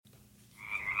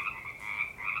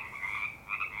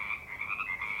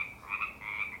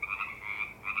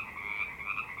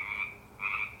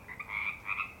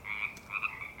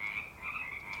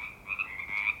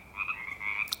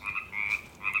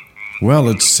Well,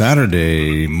 it's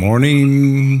Saturday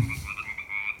morning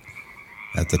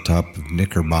at the top of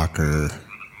Knickerbocker,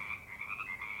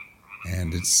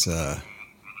 and it's the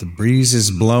breeze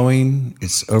is blowing.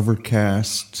 It's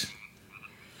overcast.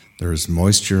 There's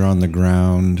moisture on the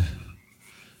ground,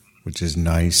 which is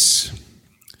nice.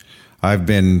 I've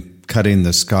been cutting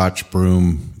the Scotch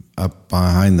broom up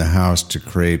behind the house to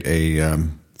create a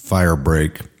fire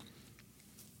break.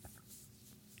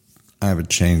 I have a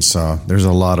chainsaw. There's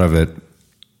a lot of it.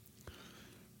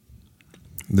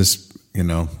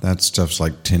 That stuff's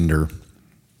like tinder.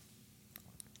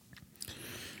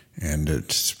 And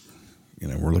it's,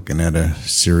 we're looking at a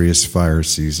serious fire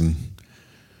season.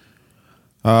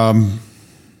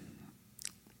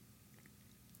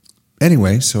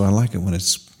 Anyway, so I like it when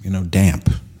it's, damp.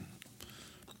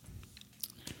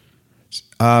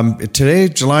 Today,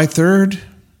 July 3rd,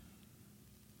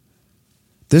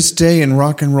 this day in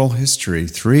rock and roll history,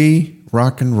 3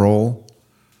 rock and roll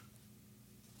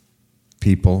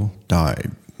people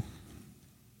died.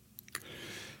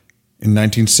 In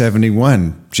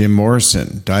 1971, Jim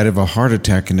Morrison died of a heart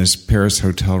attack in his Paris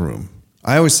hotel room.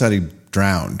 I always thought he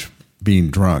drowned being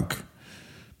drunk,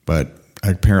 but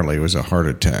apparently it was a heart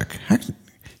attack.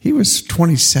 He was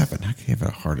 27. How could he have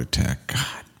a heart attack?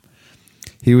 God.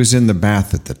 He was in the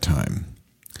bath at the time.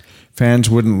 Fans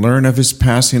wouldn't learn of his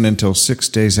passing until 6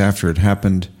 days after it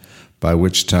happened, by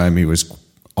which time he was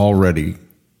already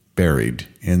buried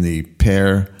in the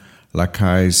Père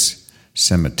Lachaise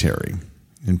Cemetery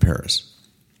in Paris.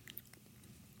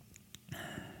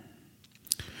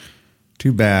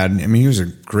 Too bad. He was a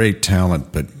great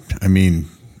talent, but,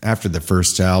 after the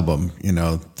first album,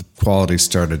 the quality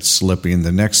started slipping.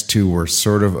 The next 2 were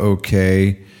sort of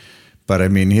okay, but,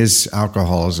 his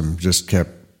alcoholism just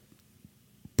kept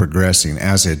progressing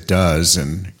as it does,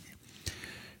 and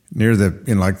near the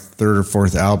third or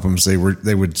fourth albums, they would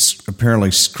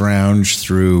apparently scrounge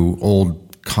through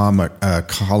old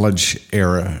college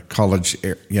era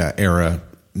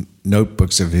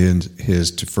notebooks of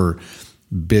his for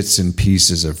bits and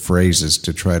pieces of phrases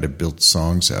to try to build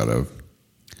songs out of.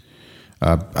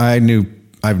 I've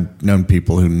known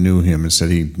people who knew him and said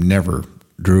he never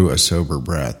drew a sober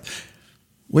breath.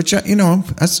 Which, I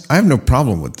have no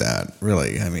problem with that,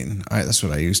 really. That's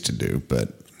what I used to do. But,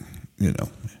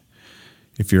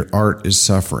 if your art is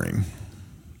suffering,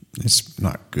 it's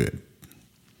not good.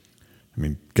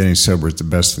 Getting sober is the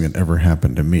best thing that ever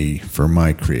happened to me for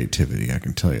my creativity. I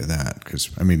can tell you that. Because,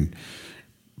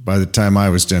 by the time I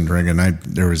was done drinking,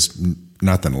 there was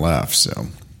nothing left. So,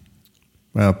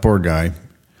 well, poor guy.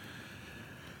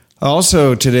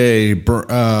 Also today, in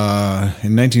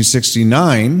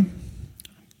 1969...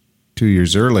 2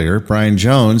 years earlier, Brian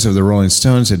Jones of the Rolling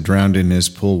Stones had drowned in his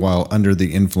pool while under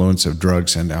the influence of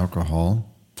drugs and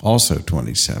alcohol, also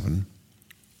 27.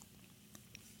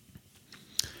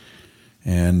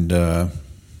 And that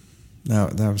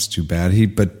was too bad.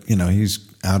 He's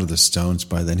out of the Stones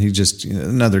by then. He just,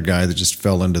 another guy that just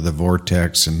fell into the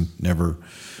vortex and never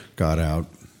got out.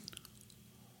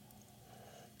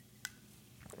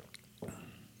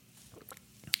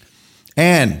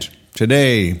 And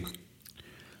today,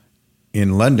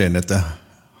 in London at the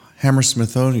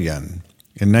Hammersmithodian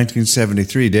in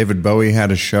 1973, David Bowie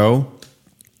had a show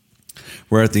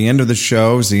where at the end of the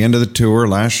show, it was the end of the tour,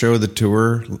 last show of the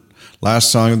tour,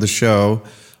 last song of the show,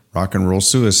 Rock and Roll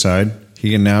Suicide.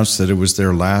 He announced that it was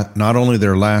not only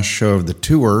their last show of the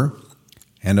tour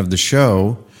and of the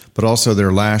show, but also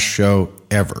their last show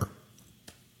ever.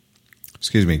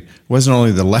 Excuse me. It wasn't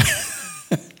only the last...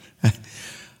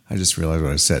 I just realized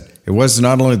what I said. It was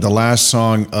not only the last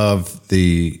song of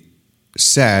the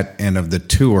set and of the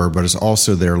tour, but it's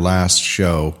also their last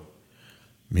show,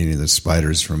 meaning the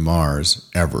Spiders from Mars,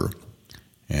 ever.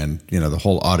 And, the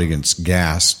whole audience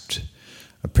gasped.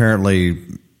 Apparently,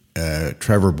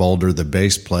 Trevor Bolder, the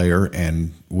bass player,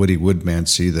 and Woody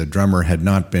Woodmansey, the drummer, had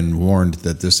not been warned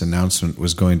that this announcement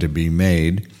was going to be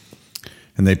made.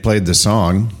 And they played the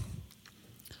song.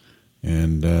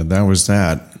 And that was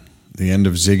that. The end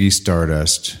of Ziggy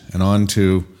Stardust, and on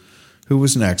to, who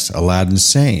was next? Aladdin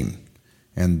Sane.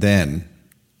 And then,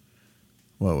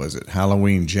 what was it?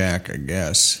 Halloween Jack, I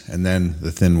guess. And then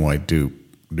the Thin White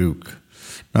Duke.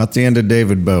 Not the end of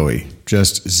David Bowie,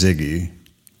 just Ziggy.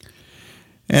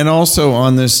 And also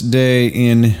on this day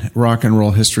in rock and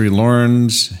roll history,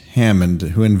 Lawrence Hammond,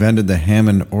 who invented the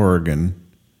Hammond organ,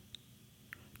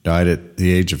 died at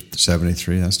the age of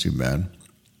 73. That's too bad.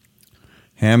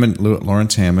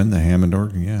 Lawrence Hammond, the Hammond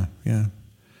organ, yeah.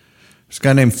 There's a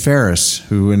guy named Ferris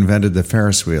who invented the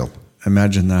Ferris wheel.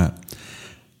 Imagine that.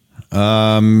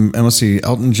 And let's see,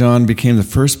 Elton John became the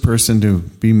first person to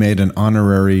be made an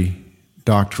honorary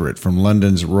doctorate from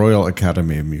London's Royal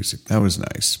Academy of Music. That was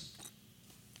nice.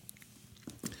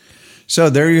 So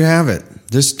there you have it.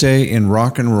 This day in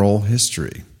rock and roll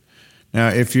history. Now,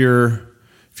 if you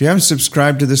haven't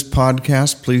subscribed to this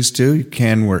podcast, please do. You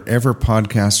can wherever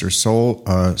podcasts are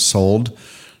sold.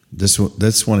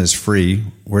 This one is free.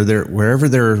 Wherever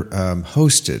they're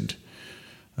hosted,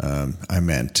 I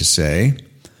meant to say.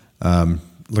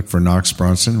 Look for Knox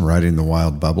Bronson, Riding the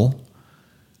Wild Bubble.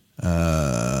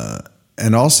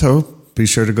 And also, be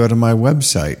sure to go to my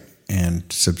website and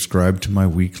subscribe to my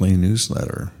weekly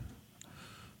newsletter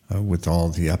with all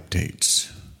the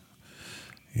updates.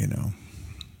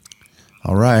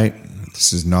 All right,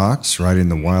 this is Knox, Riding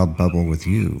the Wild Bubble with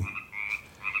you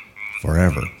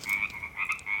forever.